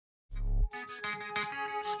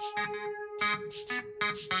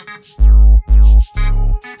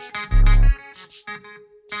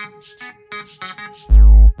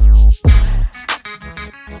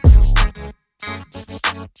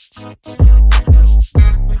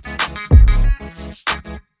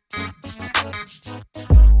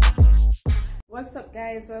What's up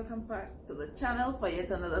guys, welcome back to the channel for yet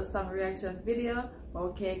another song reaction video.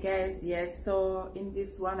 Okay guys, yes, so in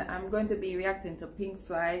this one I'm going to be reacting to Pink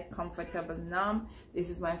Floyd Comfortable Numb. This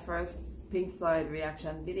is my first Pink Floyd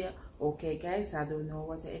reaction video. Okay guys, I don't know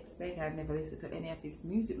what to expect. I've never listened to any of his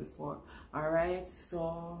music before. Alright,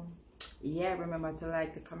 so yeah, remember to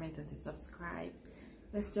like, to comment, and to subscribe.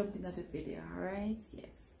 Let's jump into the video. Alright,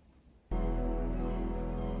 yes.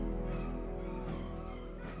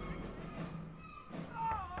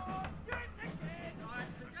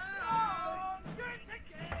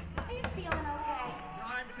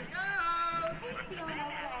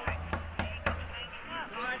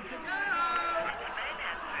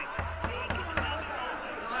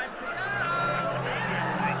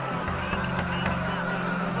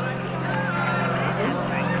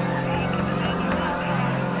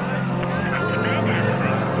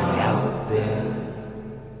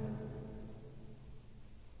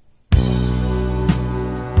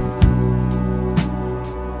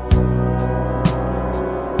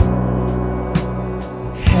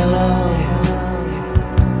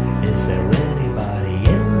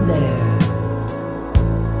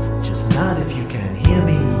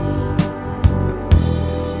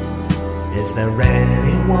 Is there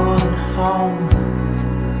anyone home?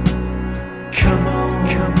 Come on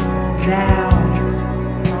now.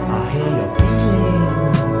 I hear you're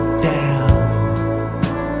feeling down.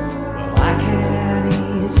 Well, I can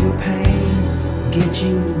ease your pain, get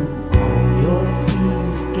you on your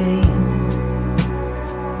feet again.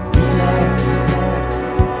 Relax,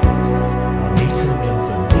 I need some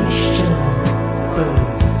information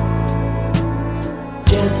first.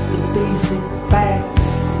 Just the basic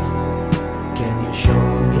facts. Can you show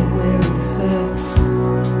me where it hurts?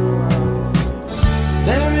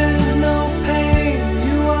 There is no pain,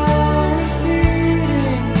 you are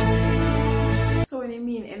receding. So when you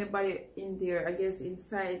mean anybody in there, I guess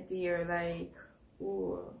inside there, like,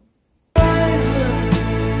 oh.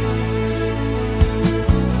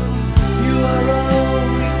 You are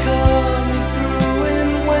only coming through in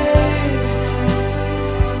waves.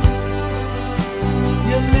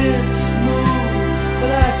 Your lips move,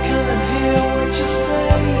 but I can't hear what you're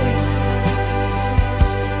saying.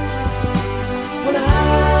 When I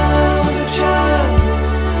was a child,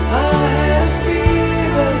 I had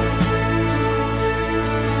fever.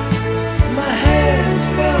 My hands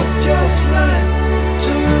felt just like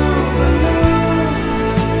two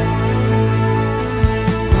balloons.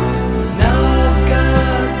 Now I've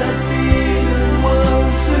got that feeling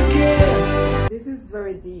once again. This is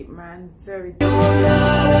very deep, man, very deep. You will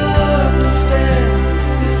not understand.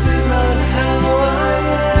 This is not how I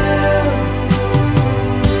am.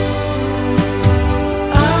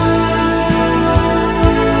 I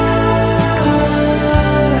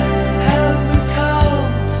have become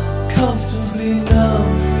comfortably numb.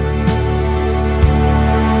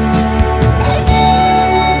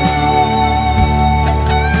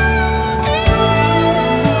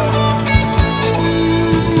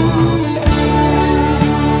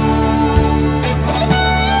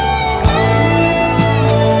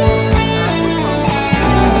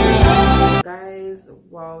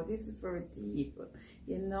 Wow, this is very deep.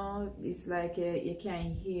 You know, it's like you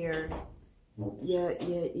can't hear. Yeah,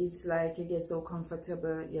 it's like you get so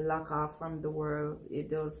comfortable, you lock off from the world. It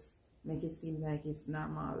does make it seem like it's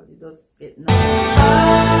normal. It does get normal.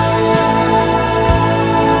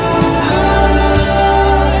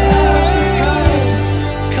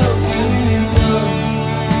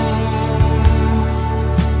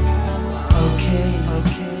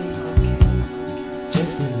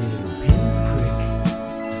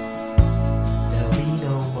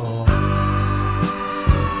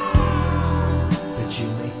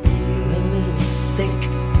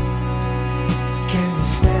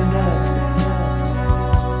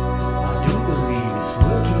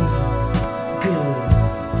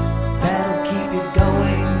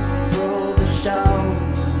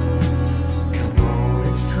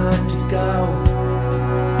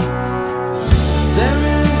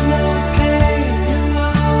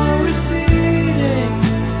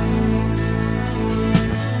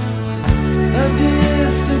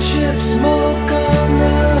 Smoke on the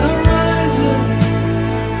horizon.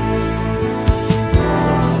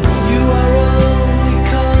 You are only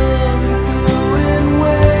coming through in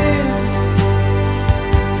waves.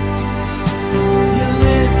 Your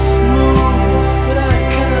lips move,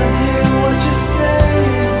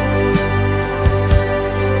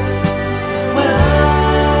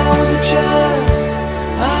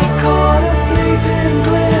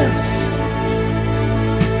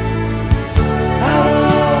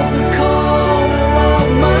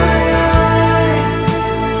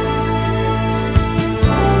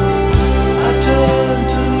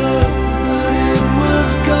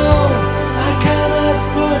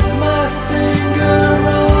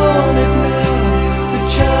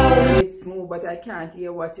 I can't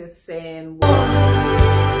hear what you're saying. I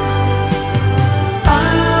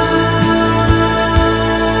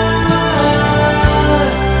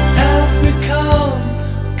have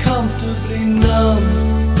become comfortably numb.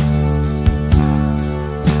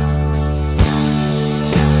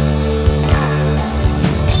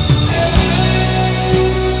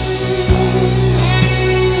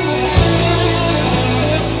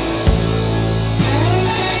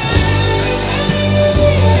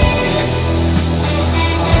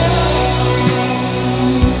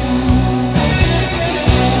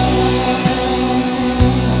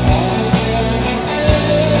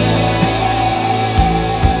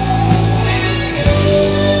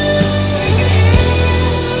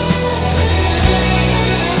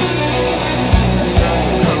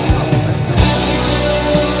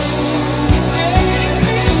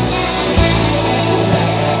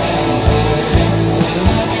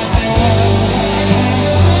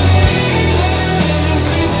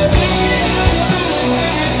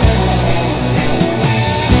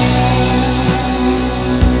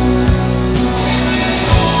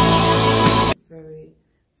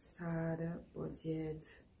 But yet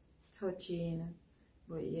touching,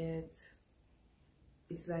 but yet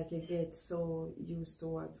it's like you get so used to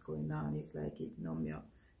what's going on. It's like it numb your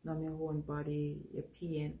whole body, your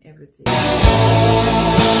pain, everything.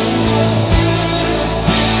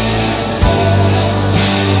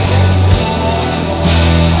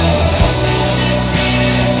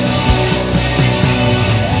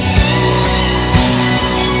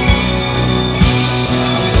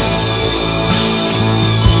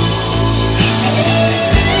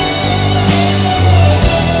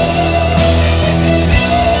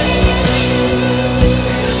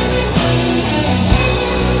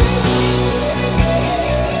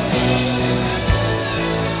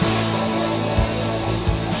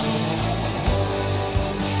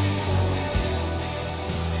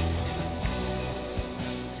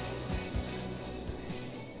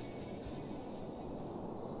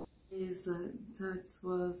 That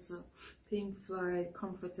was Pink Floyd,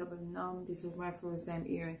 Comfortable Numb. This is my first time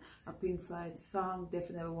hearing a Pink Floyd song.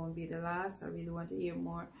 Definitely won't be the last. I really want to hear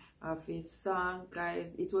more of his song,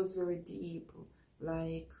 guys. It was very deep.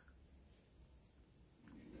 Like,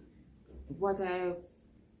 what I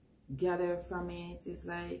gather from it is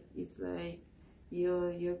like, it's like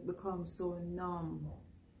you become so numb.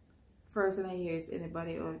 First thing I hear is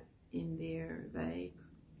anybody out in there, like,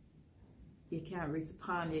 you can't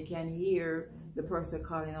respond. You can hear the person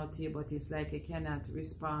calling out to you, but it's like you cannot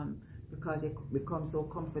respond because you become so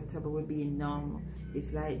comfortable with being numb.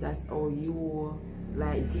 It's like that's how you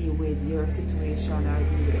like deal with your situation or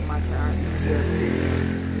deal with the matter, or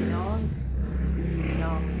you know, being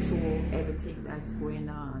numb to everything that's going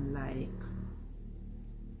on. Like,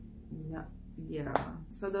 yeah.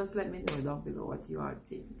 So just let me know down below what you all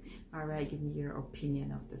think. Alright, give me your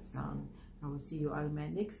opinion of the song. I will see you all in my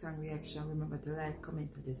next song reaction. Remember to like,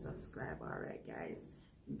 comment, and subscribe. Alright, guys.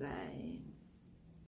 Bye.